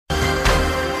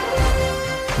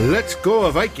Let's go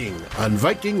a Viking on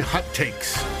Viking Hot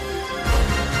Takes.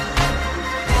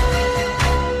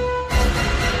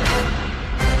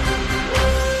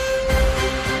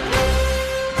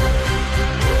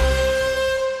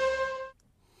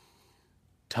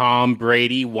 Tom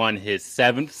Brady won his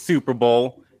 7th Super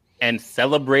Bowl and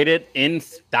celebrated in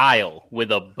style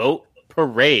with a boat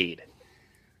parade.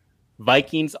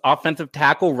 Vikings offensive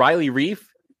tackle Riley Reiff,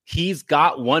 he's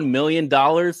got $1 million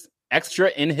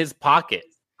extra in his pocket.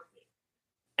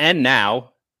 And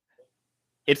now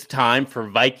it's time for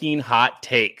Viking Hot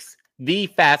Takes, the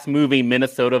fast-moving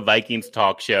Minnesota Vikings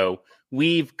talk show.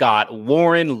 We've got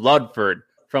Warren Ludford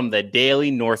from the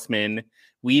Daily Norseman.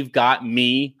 We've got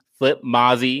me, Flip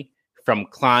Mozzie, from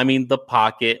Climbing the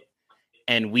Pocket.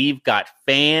 And we've got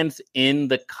fans in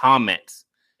the comments.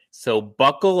 So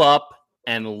buckle up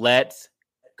and let's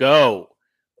go.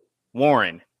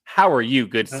 Warren, how are you,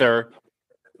 good sir?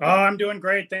 Oh, I'm doing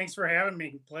great. Thanks for having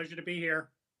me. Pleasure to be here.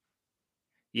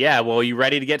 Yeah, well, you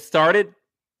ready to get started?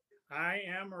 I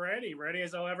am ready. Ready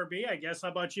as I'll ever be, I guess. How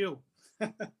about you?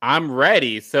 I'm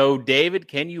ready. So, David,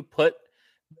 can you put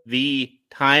the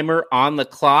timer on the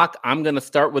clock? I'm going to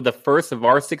start with the first of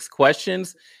our 6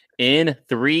 questions in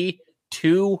 3,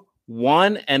 2,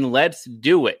 1, and let's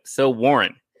do it. So,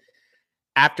 Warren,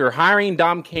 after hiring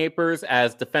Dom Capers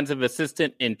as defensive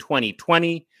assistant in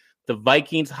 2020, the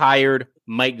Vikings hired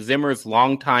Mike Zimmer's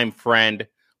longtime friend,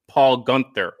 Paul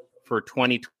Guenther, for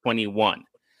 2021.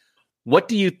 What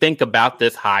do you think about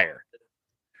this hire?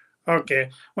 Okay.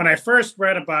 When I first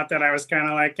read about that, I was kind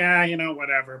of like,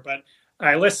 whatever. But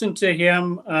I listened to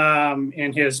him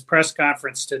in his press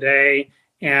conference today.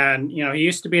 And, he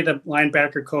used to be the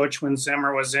linebacker coach when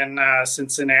Zimmer was in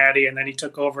Cincinnati. And then he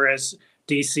took over as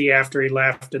DC after he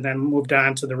left and then moved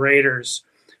on to the Raiders.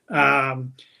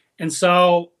 And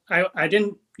so I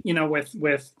didn't,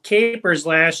 with Capers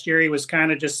last year, he was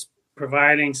kind of just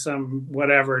providing some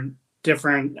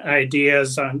different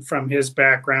ideas from his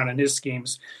background and his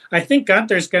schemes. I think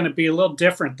Gunther's going to be a little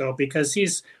different, though, because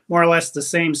he's more or less the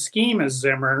same scheme as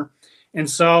Zimmer. And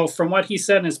so from what he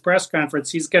said in his press conference,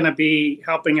 he's going to be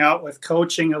helping out with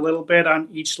coaching a little bit on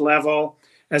each level,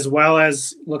 as well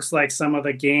as looks like some of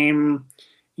the game,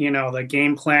 the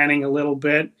game planning a little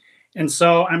bit. And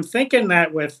so I'm thinking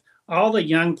that with all the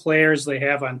young players they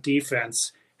have on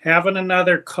defense, having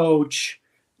another coach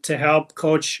to help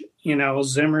coach,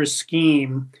 Zimmer's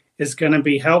scheme is going to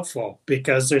be helpful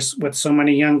because there's with so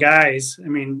many young guys. I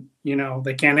mean,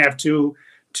 they can't have too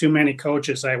many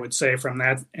coaches, I would say, from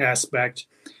that aspect.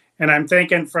 And I'm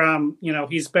thinking from,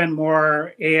 he's been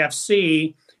more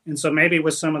AFC. And so maybe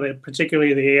with some of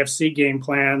particularly the AFC game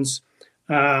plans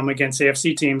against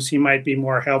AFC teams, he might be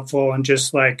more helpful and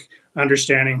just like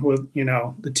understanding who,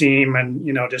 the team and,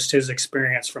 just his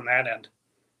experience from that end.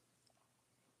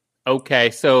 Okay,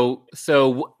 so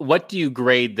what do you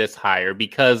grade this hire?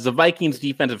 Because the Vikings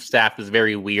defensive staff is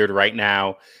very weird right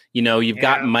now. You've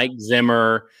got Mike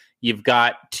Zimmer, you've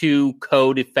got 2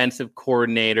 co-defensive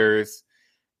coordinators,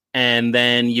 and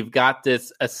then you've got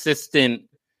this assistant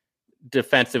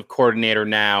defensive coordinator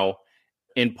now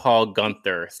in Paul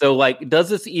Guenther. So, does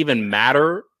this even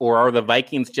matter, or are the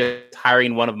Vikings just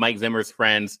hiring one of Mike Zimmer's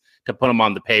friends to put him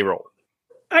on the payroll?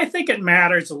 I think it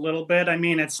matters a little bit. I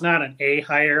mean, it's not an A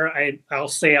hire. I'll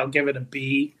say I'll give it a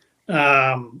B.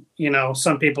 Some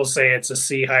people say it's a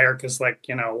C hire because,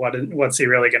 what's he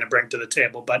really going to bring to the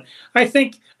table? But I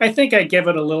think I give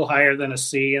it a little higher than a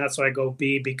C, and that's why I go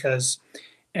B, because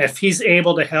if he's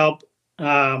able to help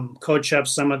coach up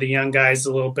some of the young guys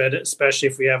a little bit, especially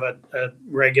if we have a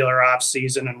regular off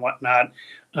season and whatnot,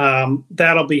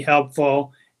 that'll be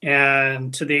helpful.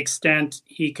 And to the extent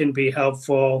he can be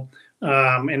helpful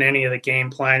in any of the game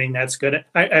planning, that's good.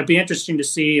 I'd be interesting to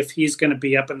see if he's going to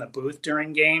be up in the booth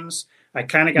during games. I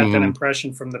kind of got that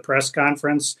impression from the press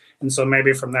conference, and so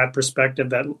maybe from that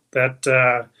perspective,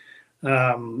 that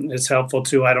is helpful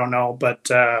too. I don't know,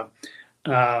 but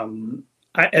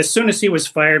as soon as he was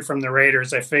fired from the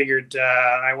Raiders, I figured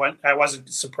I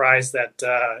wasn't surprised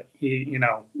that he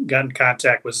got in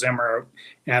contact with Zimmer,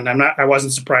 and I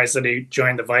wasn't surprised that he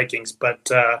joined the Vikings, but.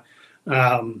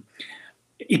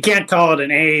 You can't call it an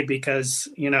A because,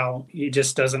 he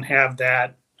just doesn't have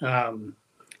that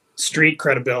street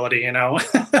credibility,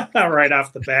 right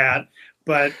off the bat.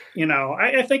 But,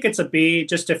 I think it's a B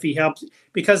just if he helps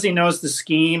because he knows the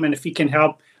scheme, and if he can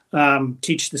help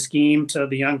teach the scheme to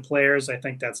the young players, I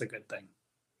think that's a good thing.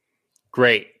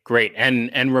 Great.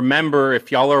 And remember,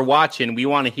 if y'all are watching, we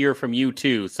want to hear from you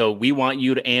too. So we want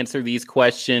you to answer these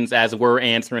questions as we're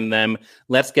answering them.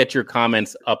 Let's get your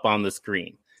comments up on the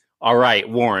screen. All right,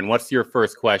 Warren, what's your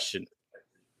first question?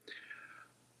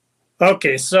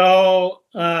 Okay, so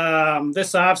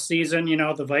this off season,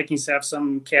 the Vikings have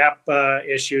some cap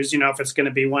issues. If it's going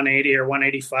to be 180 or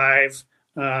 185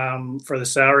 for the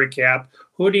salary cap,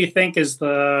 who do you think is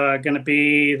the going to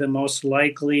be the most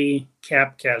likely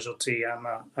cap casualty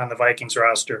on the Vikings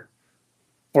roster,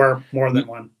 or more than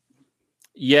one?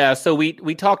 Yeah, so we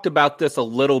talked about this a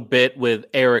little bit with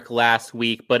Eric last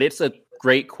week, but it's a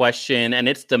great question, and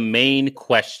it's the main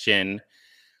question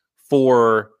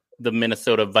for the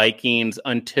Minnesota Vikings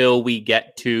until we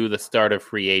get to the start of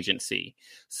free agency.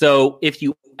 So if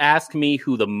you ask me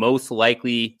who the most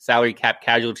likely salary cap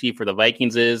casualty for the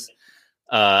Vikings is,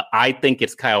 I think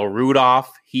it's Kyle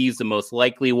Rudolph. He's the most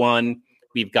likely one.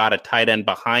 We've got a tight end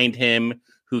behind him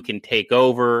who can take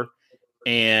over.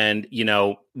 And,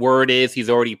 word is he's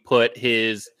already put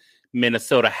his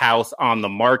Minnesota house on the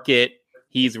market.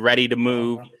 He's ready to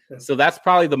move. So that's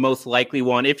probably the most likely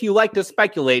one. If you like to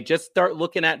speculate, just start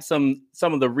looking at some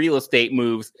of the real estate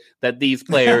moves that these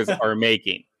players are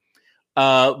making.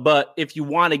 But if you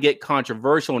want to get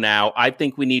controversial now, I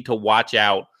think we need to watch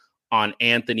out on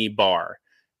Anthony Barr.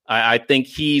 I think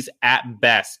he's at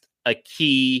best a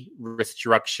key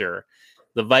restructure.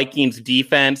 The Vikings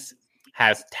defense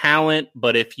has talent,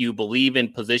 but if you believe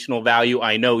in positional value,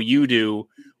 I know you do,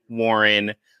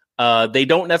 Warren, they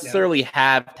don't necessarily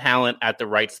have talent at the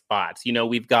right spots.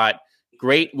 We've got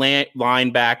great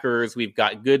linebackers. We've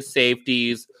got good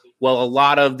safeties. Well, a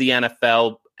lot of the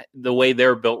NFL, the way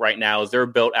they're built right now is they're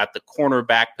built at the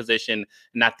cornerback position,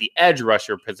 not the edge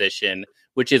rusher position,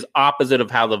 which is opposite of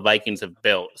how the Vikings have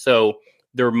built. So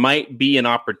there might be an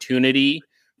opportunity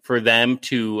for them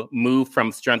to move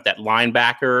from strength at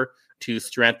linebacker to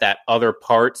strength at other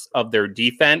parts of their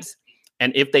defense.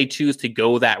 And if they choose to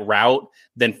go that route,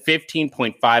 then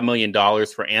 $15.5 million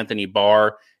for Anthony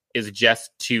Barr is just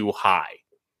too high.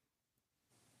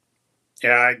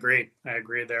 Yeah, I agree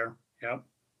there. Yep.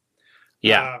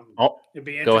 Yeah. It'd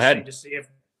be interesting go ahead. to see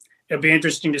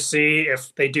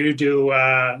if they do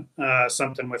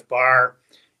something with Barr,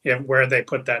 where they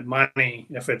put that money,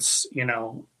 if it's,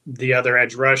 the other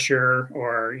edge rusher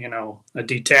or, a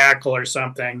D tackle or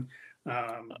something.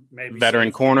 Maybe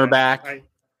veteran cornerback.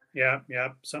 Yeah,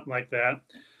 something like that.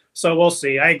 So we'll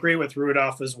see. I agree with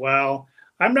Rudolph as well.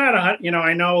 I'm not,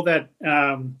 I know that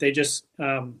they just,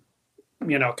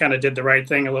 kind of did the right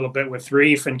thing a little bit with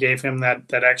Reef and gave him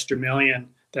that extra $1 million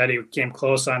that he came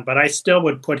close on. But I still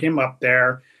would put him up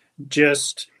there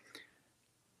just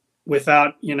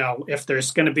without, if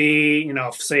there's going to be,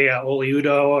 say a Oli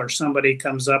Udo or somebody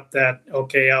comes up that,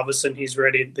 okay, all of a sudden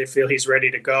they feel he's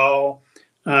ready to go.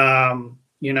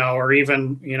 Or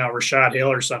even, Rashad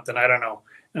Hill or something. I don't know.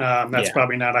 That's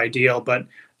probably not ideal, but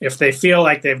if they feel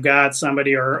like they've got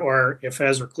somebody or if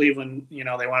Ezra Cleveland, they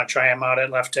want to try him out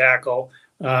at left tackle.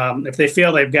 If they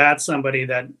feel they've got somebody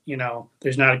that,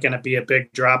 there's not going to be a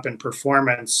big drop in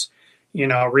performance,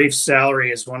 Reef's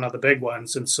salary is one of the big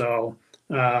ones. And so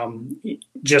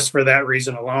just for that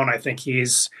reason alone, I think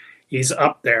he's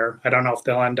up there. I don't know if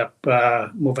they'll end up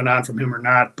moving on from him or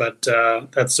not, but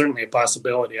that's certainly a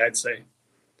possibility, I'd say.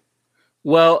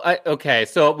 Well, okay.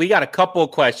 So we got a couple of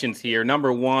questions here.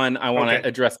 Number one, I want to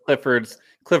address Clifford's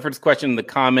question in the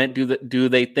comment. Do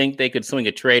they think they could swing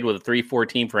a trade with a 3-4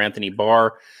 team for Anthony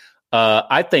Barr?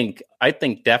 I think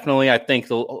definitely. I think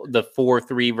the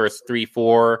 4-3 versus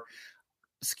 3-4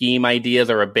 scheme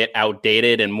ideas are a bit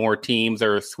outdated, and more teams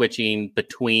are switching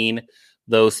between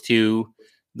those two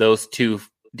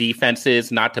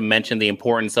defenses. Not to mention the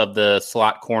importance of the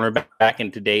slot cornerback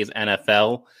in today's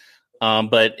NFL.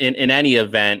 But in any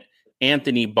event,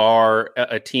 Anthony Barr,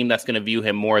 a team that's going to view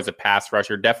him more as a pass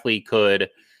rusher, definitely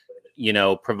could,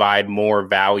 provide more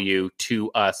value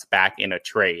to us back in a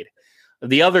trade.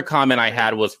 The other comment I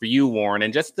had was for you, Warren,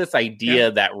 and just this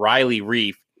idea that Riley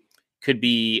Reef could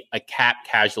be a cap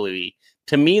casualty.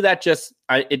 To me, that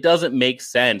it doesn't make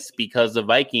sense because the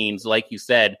Vikings, like you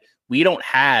said, we don't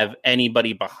have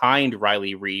anybody behind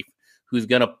Riley Reef who's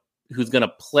going to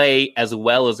play as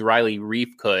well as Riley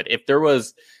Reef could. If there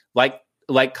was like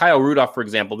Kyle Rudolph, for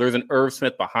example, there's an Irv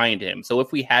Smith behind him. So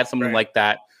if we had someone like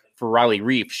that for Riley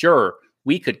Reef, sure,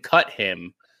 we could cut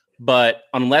him. But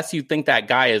unless you think that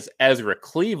guy is Ezra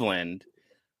Cleveland,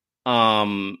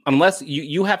 unless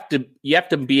you have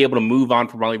to be able to move on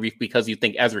from Riley Reef because you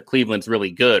think Ezra Cleveland's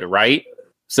really good, right?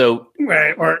 So or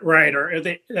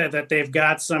that they've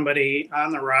got somebody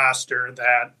on the roster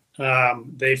that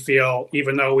they feel,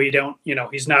 even though we don't,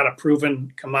 he's not a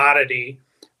proven commodity,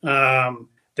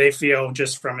 they feel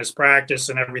just from his practice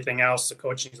and everything else, the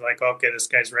coaching's like, okay, this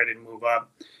guy's ready to move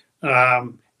up.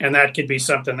 And that could be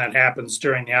something that happens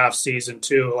during the off season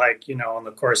too, like, in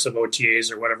the course of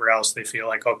OTAs or whatever else, they feel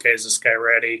like, okay, is this guy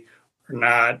ready? or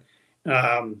not,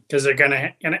 because they're going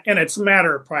to, and it's a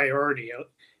matter of priority.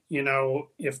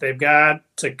 If they've got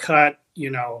to cut,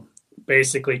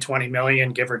 basically 20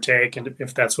 million, give or take, and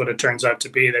if that's what it turns out to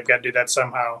be, they've got to do that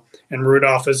somehow. And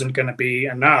Rudolph isn't going to be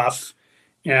enough.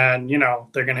 And,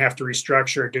 they're going to have to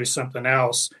restructure or do something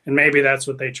else. And maybe that's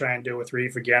what they try and do with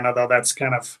Reef again, although that's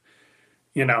kind of,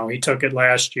 he took it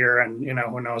last year and,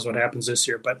 who knows what happens this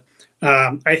year. But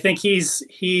I think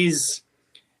he's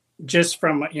just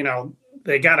from,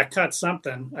 they got to cut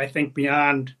something, I think,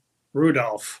 beyond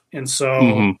Rudolph. And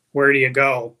so where do you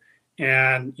go?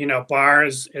 And, Barr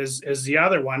is the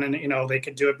other one. And, they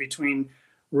could do it between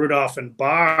Rudolph and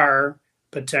Barr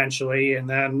potentially. And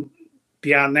then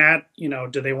beyond that,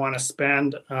 do they want to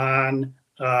spend on,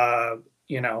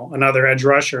 another edge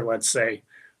rusher, let's say?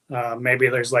 Maybe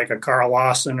there's like a Carl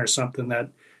Lawson or something that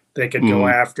they could go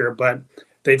after, but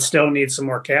they'd still need some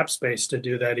more cap space to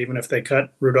do that, even if they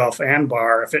cut Rudolph and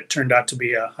Barr, if it turned out to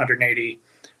be a 180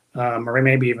 or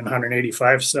maybe even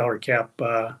 185 salary cap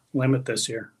limit this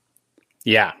year.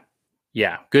 Yeah.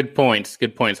 Good points.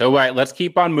 All right, let's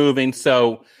keep on moving.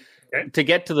 So to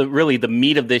get to the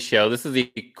meat of this show, this is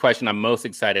the question I'm most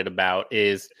excited about,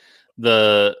 is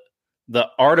the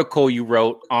article you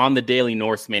wrote on the Daily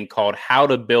Norseman called "How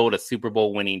to Build a Super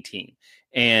Bowl Winning Team,"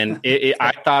 and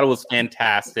I thought it was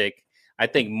fantastic. I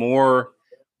think more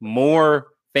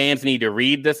fans need to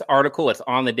read this article. It's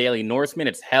on the Daily Norseman.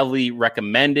 It's heavily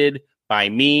recommended by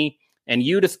me, and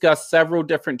you discuss several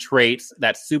different traits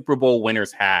that Super Bowl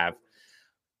winners have.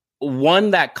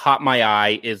 One that caught my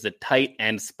eye is the tight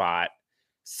end spot.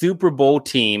 Super Bowl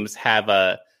teams have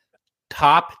a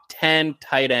top 10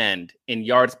 tight end in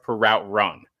yards per route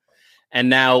run. And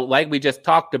now, like we just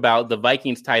talked about, the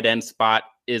Vikings tight end spot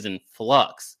is in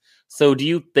flux. So do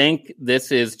you think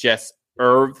this is just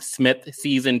Irv Smith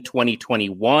season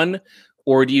 2021,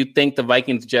 or do you think the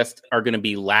Vikings just are going to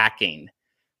be lacking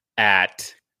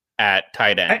at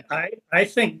tight end? I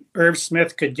think Irv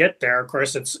Smith could get there. Of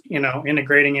course, it's,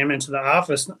 integrating him into the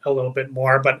office a little bit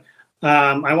more, but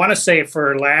I want to say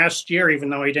for last year, even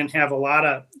though he didn't have a lot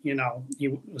of, he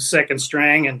was second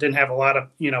string and didn't have a lot of,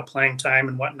 playing time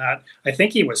and whatnot. I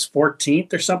think he was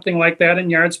 14th or something like that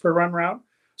in yards per run route.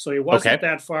 So he wasn't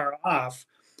that far off.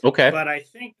 Okay. But I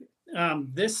think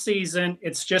this season,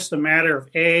 it's just a matter of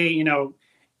if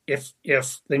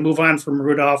they move on from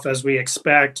Rudolph as we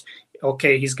expect,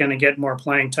 okay, he's going to get more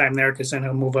playing time there because then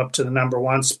he'll move up to the number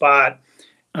one spot.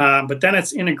 But then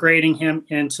it's integrating him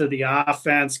into the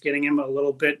offense, getting him a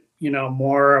little bit,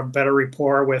 more of better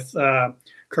rapport with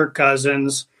Kirk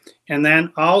Cousins. And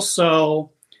then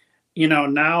also,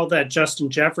 now that Justin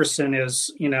Jefferson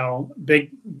is,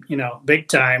 big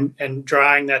time and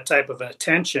drawing that type of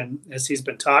attention as he's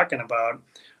been talking about,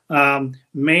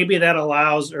 maybe that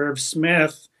allows Irv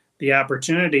Smith the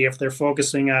opportunity, if they're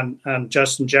focusing on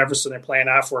Justin Jefferson, they're playing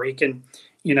off where he can,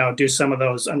 do some of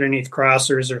those underneath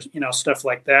crossers or, stuff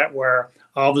like that, where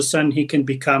all of a sudden he can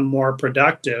become more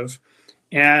productive.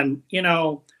 And,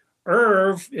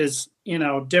 Irv is,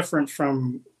 different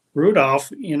from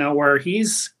Rudolph, where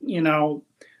he's,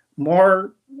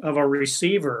 more of a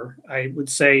receiver, I would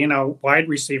say, wide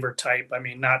receiver type. I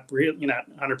mean, not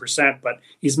 100%, but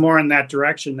he's more in that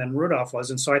direction than Rudolph was.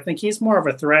 And so I think he's more of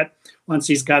a threat once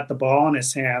he's got the ball in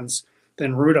his hands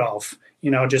than Rudolph,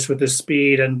 just with his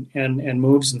speed and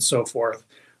moves and so forth.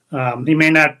 He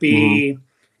may not be,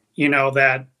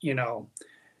 that,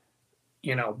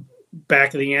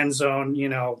 back of the end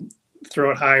zone,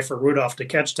 throw it high for Rudolph to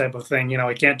catch type of thing. He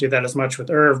can't do that as much with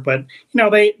Irv, but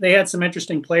they had some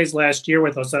interesting plays last year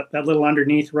with those that little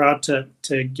underneath route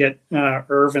to get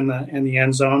Irv in the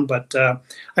end zone. But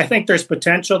I think there's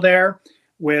potential there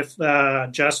with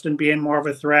Justin being more of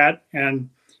a threat and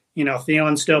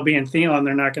Thielen still being Thielen.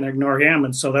 They're not going to ignore him,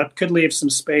 and so that could leave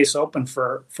some space open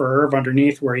for Irv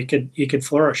underneath where he could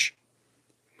flourish.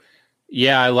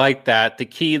 Yeah, I like that. The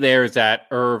key there is that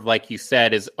Irv, like you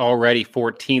said, is already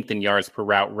 14th in yards per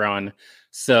route run.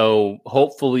 So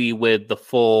hopefully with the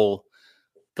full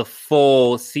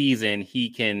season, he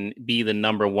can be the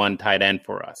number one tight end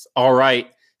for us. All right.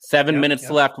 7 minutes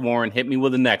left, Warren. Hit me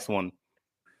with the next one.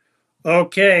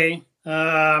 Okay.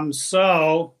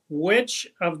 So which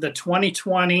of the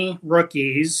 2020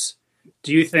 rookies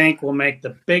do you think will make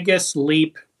the biggest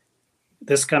leap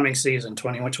this coming season,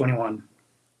 2021?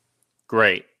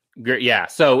 Great. Yeah.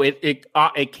 So it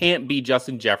can't be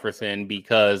Justin Jefferson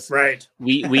because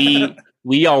we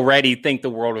already think the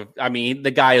world of. I mean,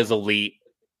 the guy is elite,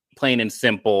 plain and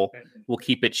simple. We'll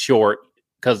keep it short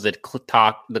because the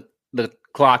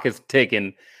clock is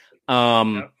ticking.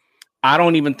 I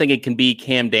don't even think it can be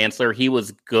Cam Dantzler. He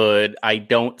was good. I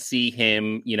don't see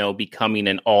him, becoming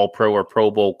an all-pro or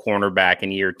Pro Bowl cornerback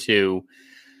in year 2.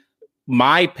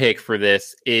 My pick for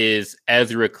this is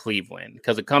Ezra Cleveland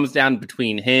because it comes down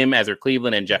between him, Ezra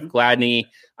Cleveland, and Jeff Gladney.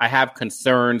 I have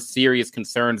serious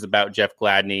concerns about Jeff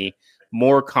Gladney,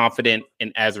 more confident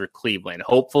in Ezra Cleveland.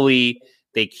 Hopefully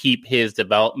they keep his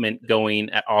development going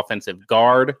at offensive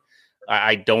guard.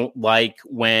 I don't like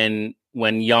when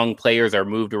young players are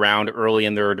moved around early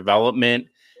in their development.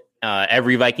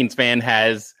 Every Vikings fan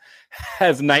has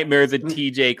nightmares at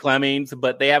TJ Clemmings,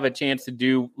 but they have a chance to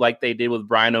do like they did with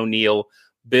Brian O'Neill,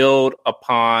 build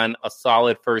upon a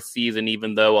solid first season,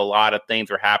 even though a lot of things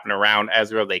were happening around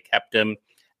Ezra. They kept him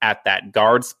at that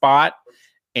guard spot.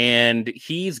 And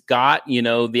he's got,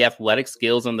 the athletic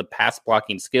skills and the pass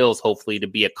blocking skills, hopefully, to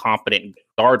be a competent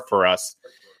guard for us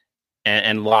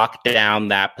and lock down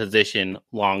that position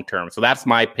long term. So that's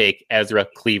my pick, Ezra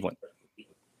Cleveland.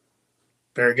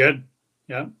 Very good.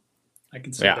 Yeah, I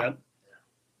can see that.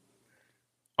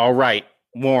 All right,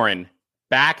 Warren,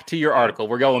 back to your article.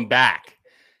 We're going back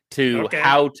to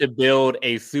how to build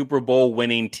a Super Bowl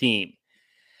winning team.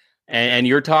 And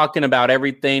you're talking about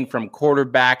everything from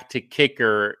quarterback to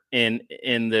kicker in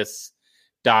this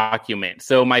document.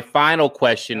 So my final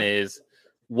question is,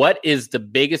 what is the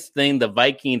biggest thing the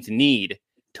Vikings need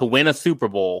to win a Super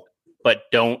Bowl but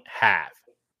don't have?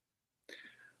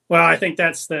 Well, I think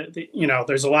that's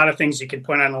there's a lot of things you can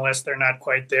put on the list. They're not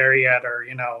quite there yet, or,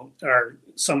 are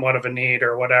somewhat of a need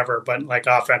or whatever, but like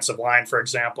offensive line, for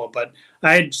example. But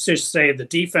I'd just say the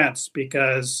defense,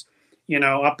 because,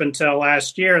 up until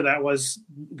last year,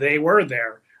 they were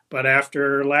there. But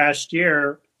after last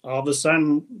year, all of a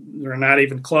sudden, they're not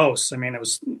even close. I mean, it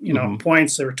was,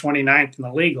 points, they were 29th in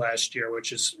the league last year,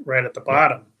 which is right at the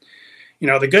bottom.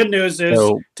 The good news is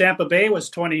Tampa Bay was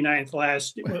 29th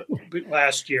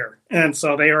last year. And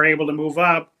so they were able to move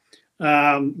up,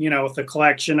 with a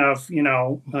collection of,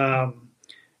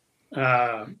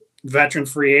 veteran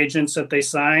free agents that they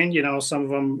signed, some of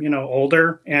them,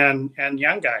 older and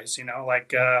young guys,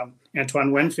 like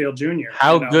Antoine Winfield Jr.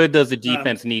 How good does the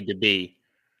defense need to be?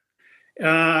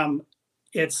 I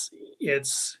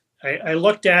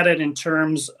looked at it in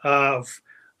terms of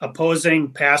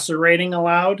opposing passer rating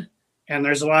allowed. And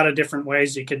there's a lot of different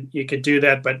ways you could do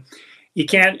that, but you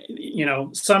can't,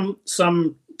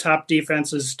 some top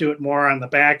defenses do it more on the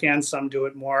back end. Some do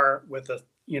it more with a,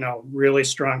 really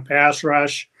strong pass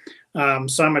rush.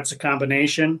 Some it's a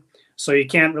combination. So you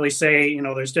can't really say,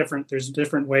 there's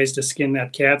different ways to skin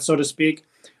that cat, so to speak.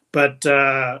 But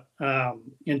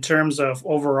in terms of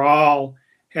overall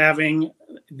having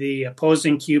the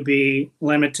opposing QB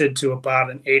limited to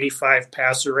about an 85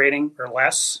 passer rating or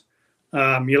less,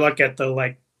 you look at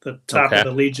the top of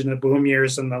the Legion of Boom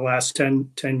years in the last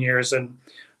 10 years, and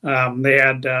they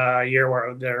had a year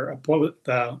where the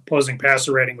opposing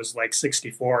passer rating was like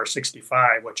 64 or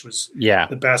 65, which was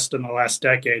the best in the last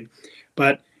decade.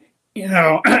 But,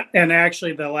 and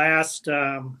actually the last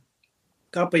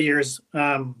couple of years,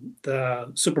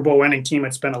 the Super Bowl winning team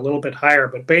had been a little bit higher,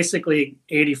 but basically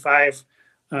 85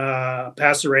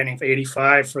 passer rating of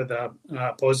 85 for the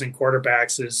opposing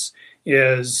quarterbacks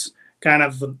is kind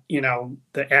of,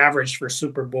 the average for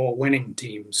Super Bowl winning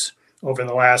teams over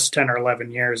the last 10 or 11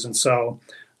 years. And so,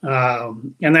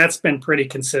 and that's been pretty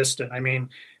consistent. I mean,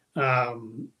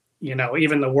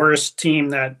 even the worst team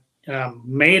that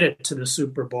made it to the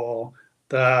Super Bowl,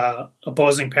 the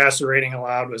opposing passer rating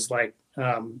allowed was like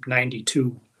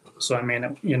 92. So, I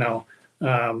mean,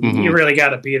 you really got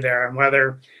to be there. And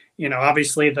whether,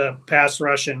 obviously the pass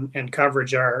rush and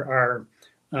coverage are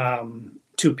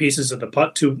two pieces of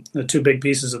the two big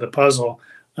pieces of the puzzle.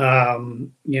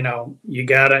 You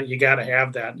gotta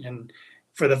have that. And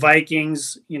for the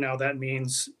Vikings, that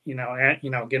means,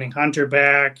 getting Hunter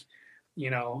back,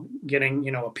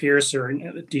 getting, a Pierce or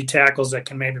D tackles that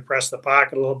can maybe press the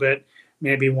pocket a little bit.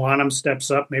 Maybe one of them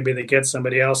steps up. Maybe they get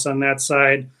somebody else on that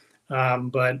side.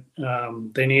 But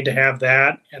they need to have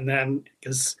that. And then,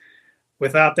 because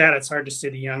without that, it's hard to see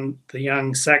the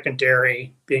young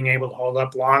secondary being able to hold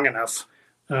up long enough,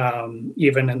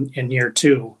 even in year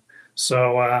 2.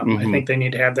 So I think they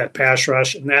need to have that pass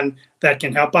rush, and then that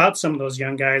can help out some of those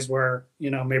young guys where,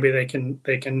 maybe they can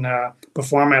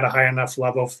perform at a high enough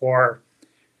level for,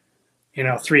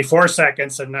 3-4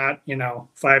 seconds and not,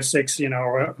 5-6,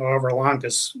 or however long,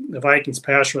 because the Vikings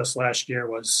pass rush last year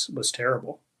was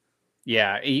terrible.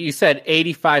 Yeah, you said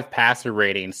 85 passer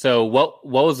rating. So what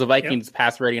was the Vikings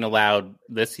pass rating allowed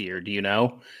this year? Do you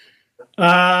know?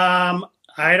 I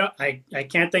I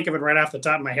can't think of it right off the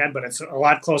top of my head, but it's a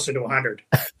lot closer to 100.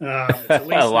 It's at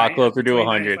least a lot closer to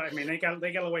 100. I mean, they got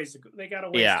a ways to go. They got a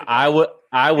ways Yeah, to go.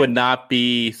 I would not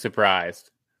be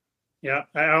surprised. Yeah,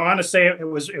 I want to say it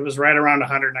was right around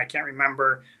 100, and I can't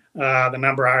remember the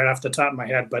number right off the top of my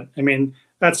head. But I mean,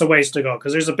 that's a ways to go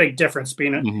because there's a big difference.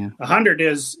 Being 100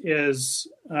 is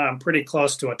pretty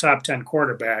close to a top 10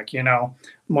 quarterback. You know,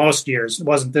 most years. It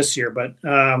wasn't this year, but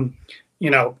you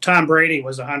know, Tom Brady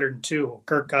was 102.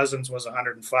 Kirk Cousins was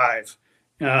 105.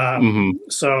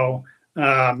 So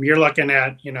you're looking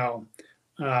at, you know,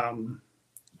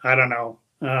 I don't know.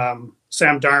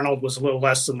 Sam Darnold was a little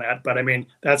less than that, but I mean,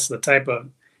 that's the type of,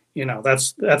 you know,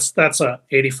 that's a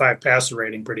 85 passer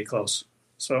rating, pretty close.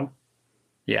 So,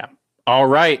 yeah. All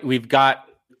right. We've got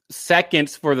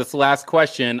seconds for this last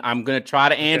question. I'm going to try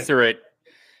to answer it.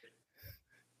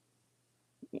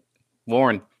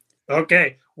 Warren.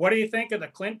 Okay. What do you think of the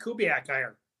Clint Kubiak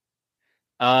hire?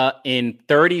 In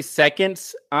 30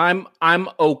 seconds, I'm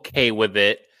okay with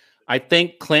it. I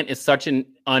think Clint is such an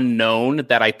unknown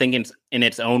that I think in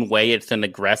its own way, it's an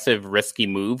aggressive, risky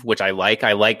move, which I like.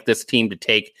 I like this team to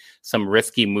take some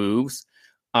risky moves.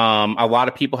 A lot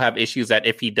of people have issues that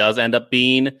if he does end up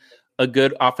being a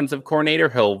good offensive coordinator,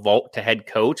 he'll vault to head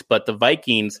coach, but the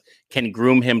Vikings can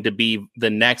groom him to be the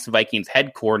next Vikings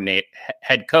head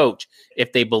coach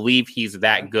if they believe he's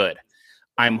that good.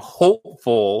 I'm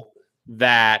hopeful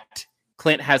that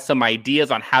Clint has some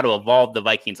ideas on how to evolve the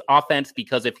Vikings offense,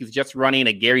 because if he's just running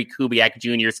a Gary Kubiak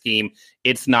Jr. scheme,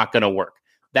 it's not going to work.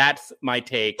 That's my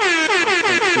take on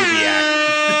Clint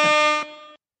Kubiak.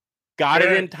 Got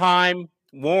it in time.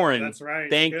 Warren, that's right.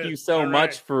 Thank you so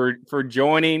much for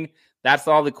joining. That's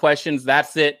all the questions.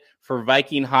 That's it for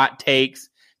Viking Hot Takes.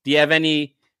 Do you have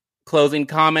any closing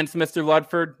comments, Mr.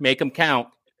 Ludford? Make them count.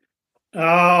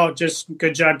 Oh, just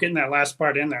good job getting that last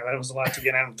part in there. That was a lot to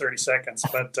get in 30 seconds.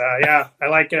 But yeah, I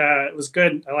like it was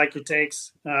good. I like your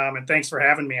takes. And thanks for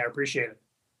having me. I appreciate it.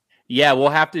 Yeah, we'll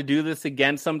have to do this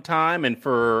again sometime. And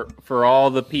for all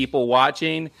the people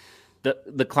watching,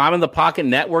 the Climb in the Pocket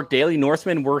Network, Daily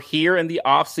Norseman, we're here in the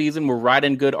off season. We're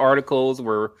writing good articles.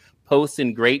 We're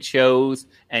posting great shows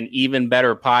and even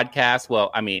better podcasts. Well,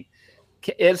 I mean,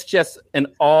 it's just an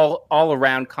all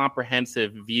around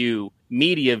comprehensive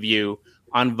media view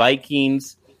on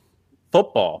Vikings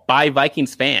football by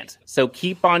Vikings fans. So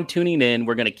keep on tuning in.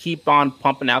 We're going to keep on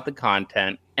pumping out the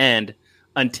content. And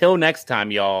until next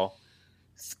time, y'all,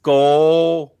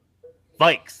 Skol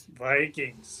Vikes.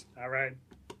 Vikings. All right.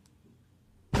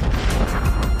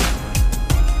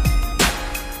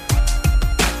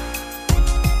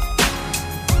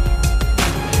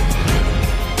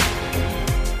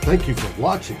 Thank you for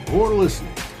watching or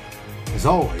listening. As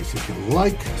always, if you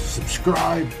like,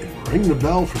 subscribe, and ring the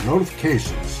bell for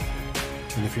notifications.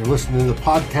 And if you're listening to the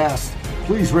podcast,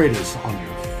 please rate us on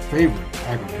your favorite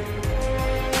aggregator.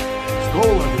 Skol,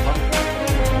 everybody.